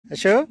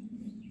Ashu?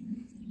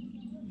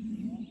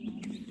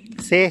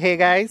 Say hey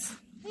guys.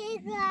 Hey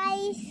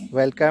guys.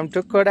 Welcome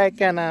to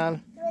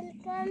Kodaikanal.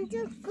 Welcome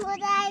to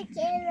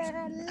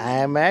Kodaikanal. I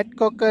am at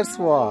Coaker's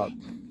Walk.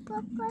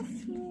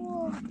 Coaker's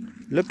Walk.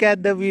 Look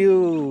at the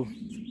view.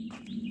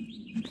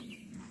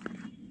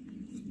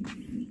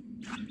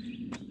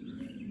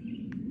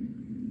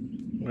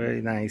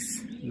 Very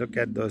nice. Look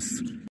at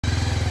those.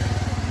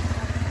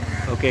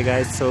 Okay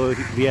guys, so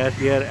we are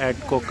here at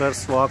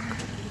Coaker's Walk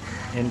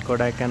in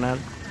Kodaikanal.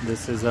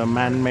 This is a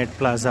man-made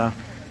plaza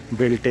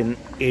built in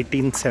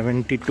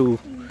 1872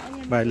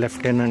 by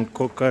Lieutenant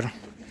Coaker.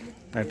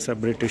 That's a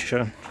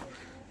Britisher.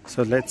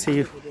 So let's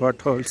see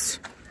what holds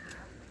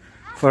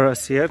for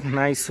us here.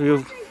 Nice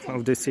view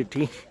of the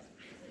city.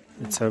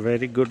 It's a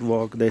very good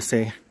walk, they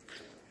say.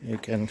 You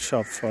can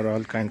shop for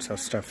all kinds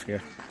of stuff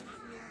here.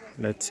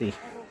 Let's see.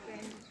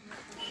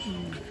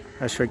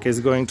 Ashwik is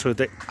going through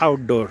the out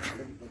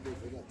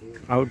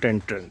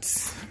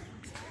entrance.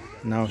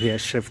 Now he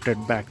has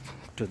shifted back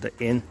to the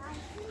inn.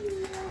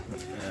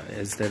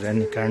 Is there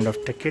any kind of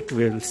ticket?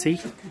 We will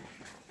see.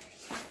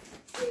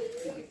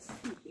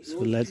 So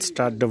let's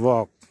start the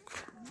walk.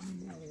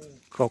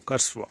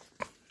 Coaker's Walk.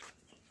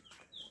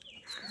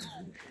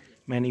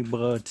 Many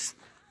birds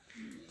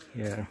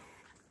here.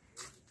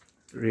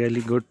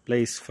 Really good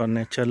place for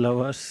nature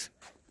lovers.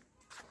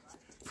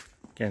 You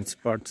can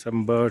spot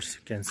some birds.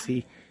 You can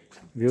see,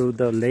 view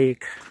the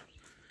lake.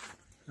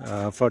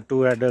 For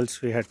 2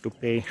 adults we had to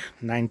pay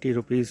 90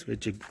 rupees,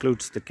 which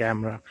includes the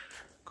camera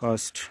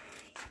cost.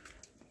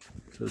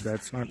 So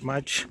that's not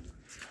much.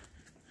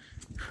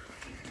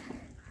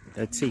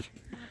 Let's see.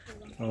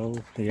 Oh,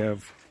 you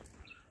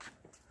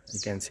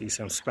can see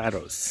some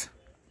sparrows,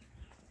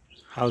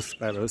 house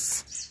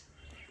sparrows,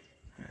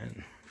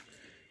 and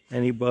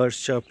many birds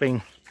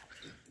chirping.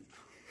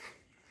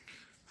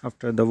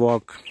 After the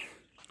walk,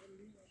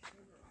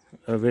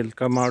 we'll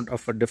come out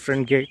of a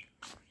different gate,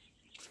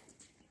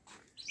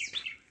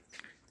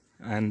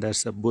 and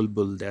there's a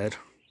bulbul there,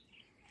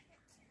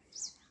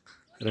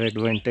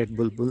 red-vented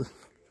bulbul.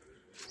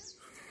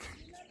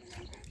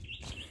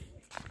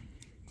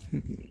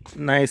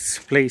 Nice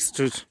place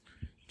to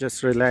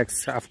just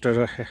relax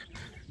after a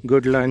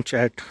good lunch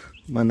at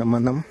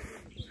Manamanam.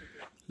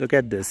 Look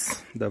at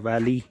this, the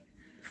valley,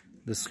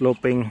 the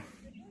sloping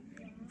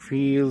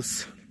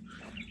fields.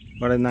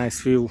 What a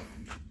nice view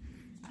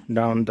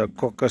down the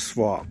Coaker's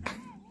Walk.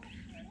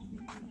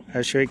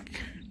 Ashwik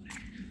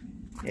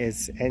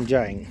is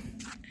enjoying.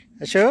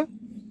 Ashu?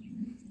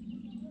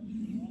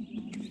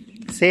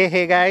 Say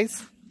hey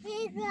guys.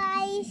 Hey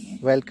guys.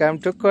 Welcome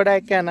to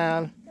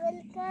Kodaikanal.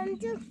 Welcome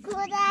to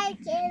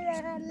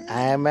Kodaikanal.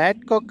 I am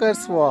at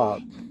Coaker's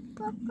Walk.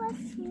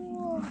 Coaker's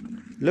Walk.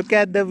 Look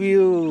at the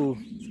view.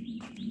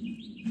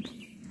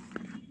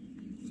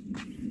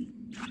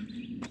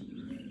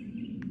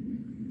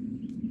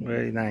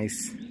 Very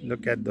nice.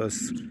 Look at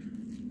those.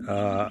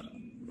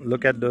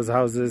 Look at those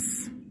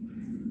houses.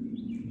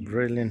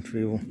 Brilliant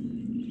view.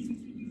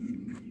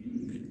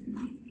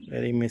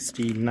 Very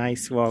misty.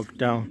 Nice walk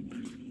down.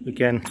 You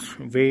can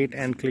wait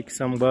and click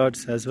some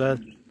birds as well.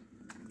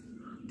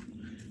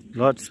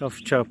 Lots of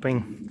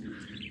chirping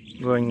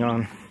going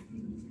on.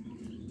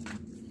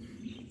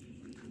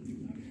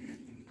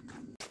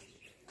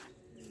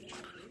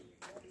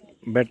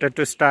 Better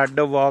to start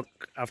the walk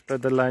after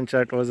the lunch.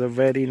 That was a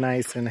very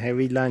nice and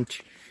heavy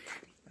lunch.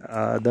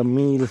 The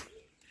meal,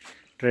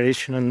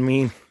 traditional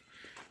meal,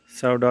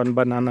 served on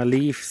banana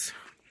leaves,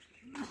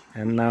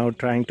 and now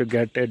trying to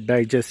get it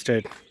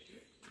digested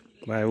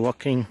by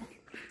walking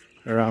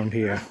around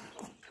here.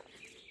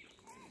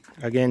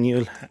 Again,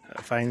 you'll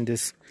find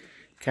this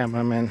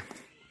cameraman.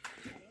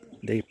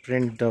 They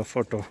print the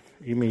photo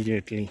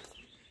immediately.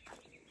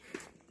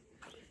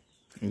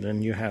 And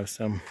then you have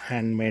some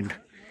handmade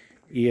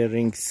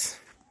earrings.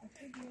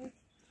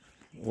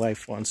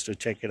 Wife wants to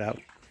check it out.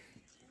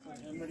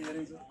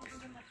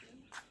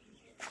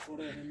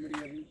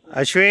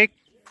 Ashwik,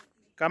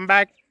 come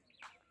back.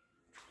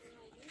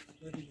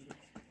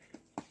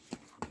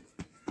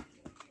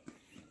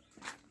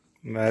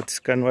 That's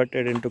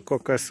converted into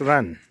Coaker's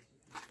Run.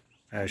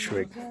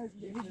 Ashwik.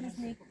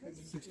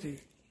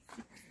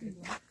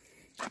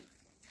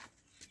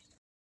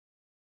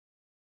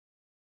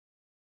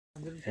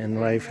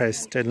 And wife has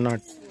still not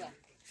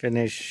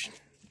finished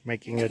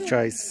making a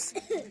choice.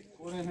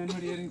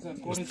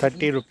 It's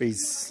 30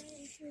 rupees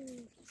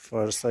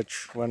for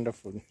such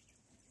wonderful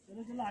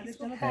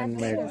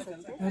handmade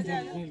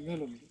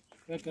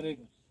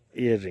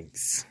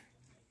earrings.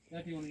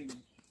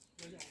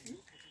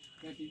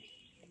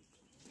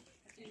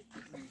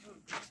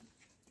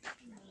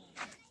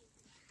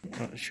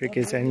 Ashwik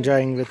is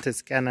enjoying with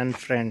his Canon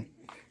friend,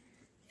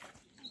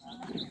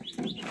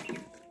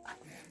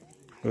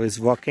 who is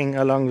walking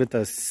along with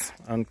us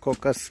on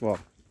Coaker's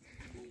Walk.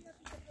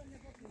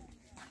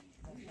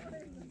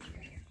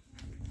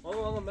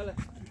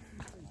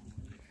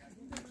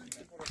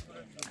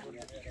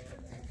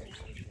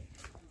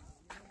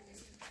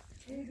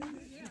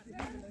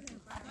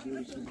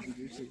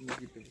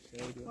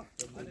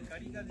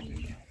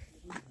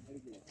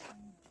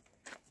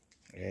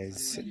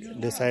 He's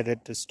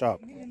decided to stop.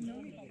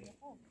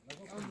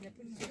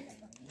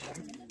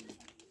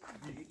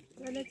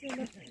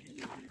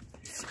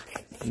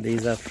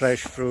 These are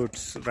fresh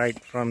fruits right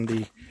from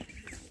the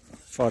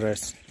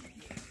forest.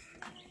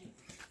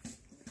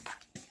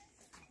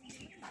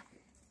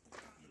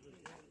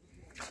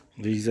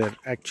 These are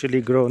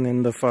actually grown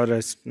in the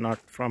forest, not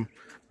from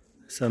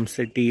some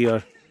city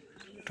or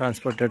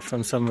transported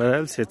from somewhere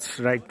else. It's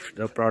right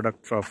the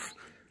product of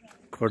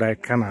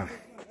Kodaikanal.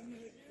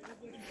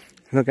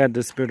 Look at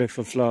this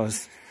beautiful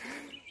flowers.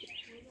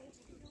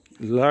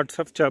 Lots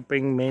of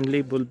chirping,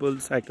 mainly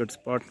bulbuls. I could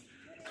spot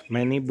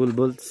many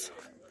bulbuls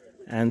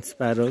and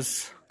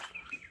sparrows.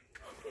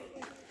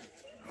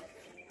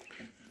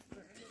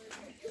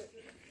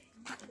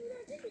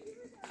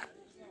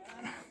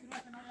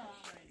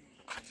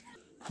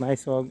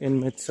 Nice walk in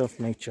midst of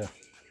nature.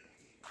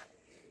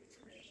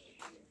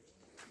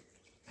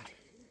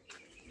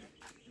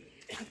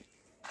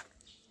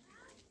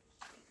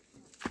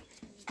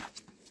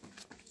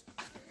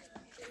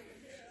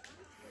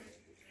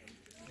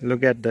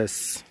 Look at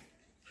this,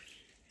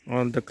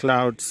 all the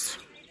clouds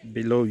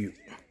below you.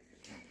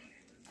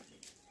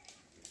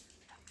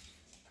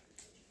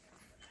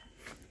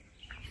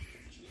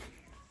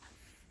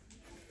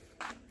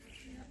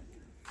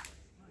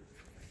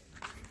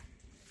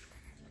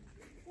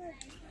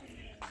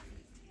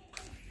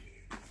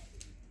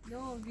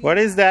 What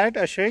is that,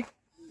 Ashay?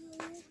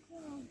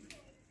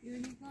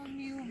 Unicorn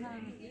you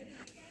have.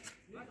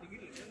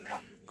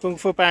 Kung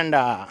Fu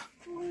Panda.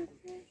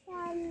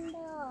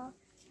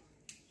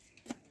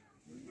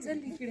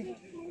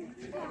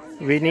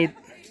 We need.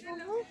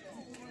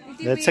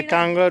 That's a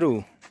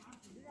kangaroo.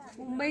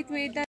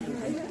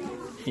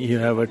 You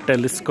have a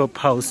telescope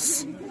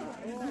house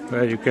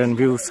where you can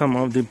view some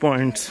of the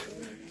points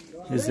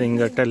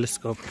using a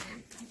telescope.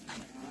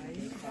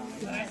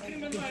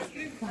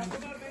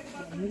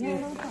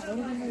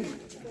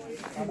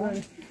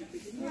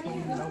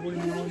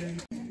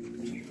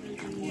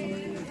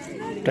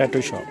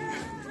 Tattoo shop.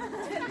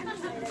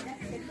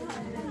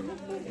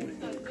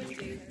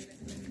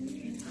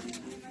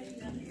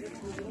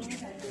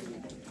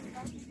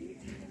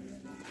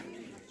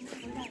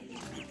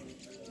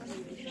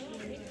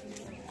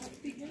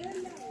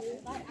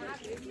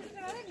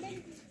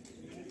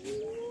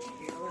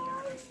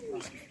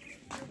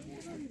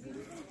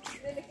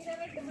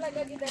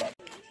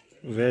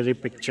 Very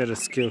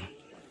picturesque.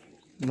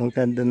 Look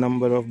at the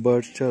number of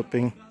birds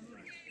chirping.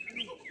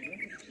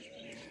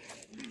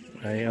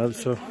 I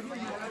also,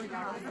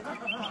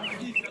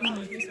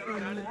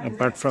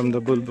 apart from the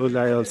bulbul,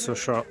 I also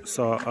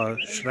saw a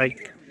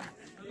shrike.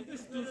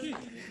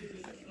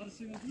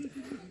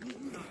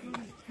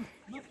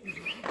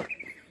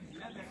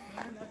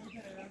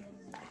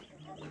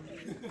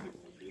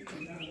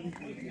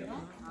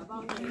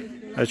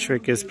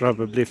 Ashwik is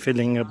probably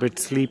feeling a bit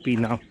sleepy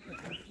now,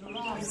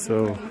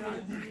 so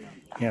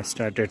he has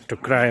started to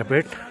cry a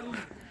bit.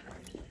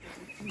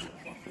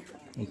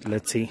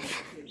 Let's see.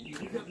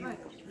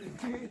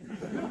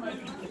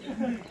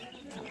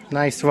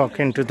 Nice walk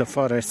into the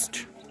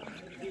forest.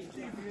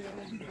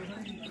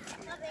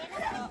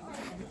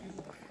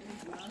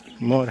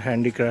 More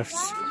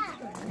handicrafts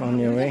on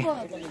your way.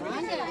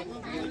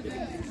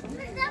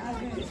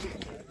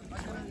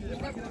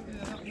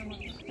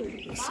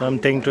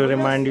 Something to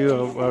remind you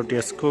about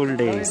your school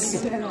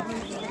days.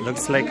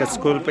 Looks like a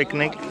school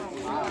picnic.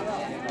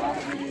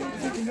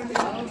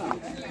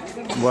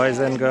 Boys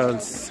and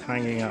girls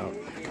hanging out.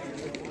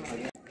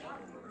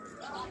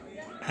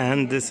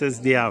 And this is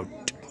the out.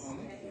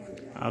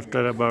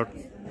 After about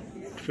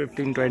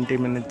 15-20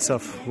 minutes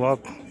of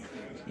walk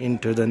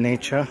into the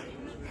nature,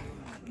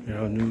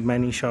 there are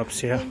many shops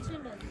here.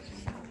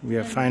 We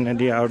are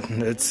finally out.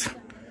 It's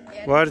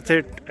worth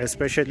it,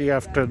 especially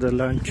after the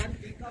lunch.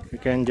 You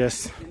can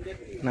just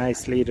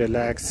nicely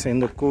relax in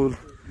the cool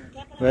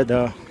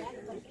weather,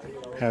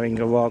 having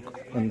a walk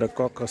on the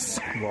Caucasus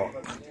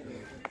Walk.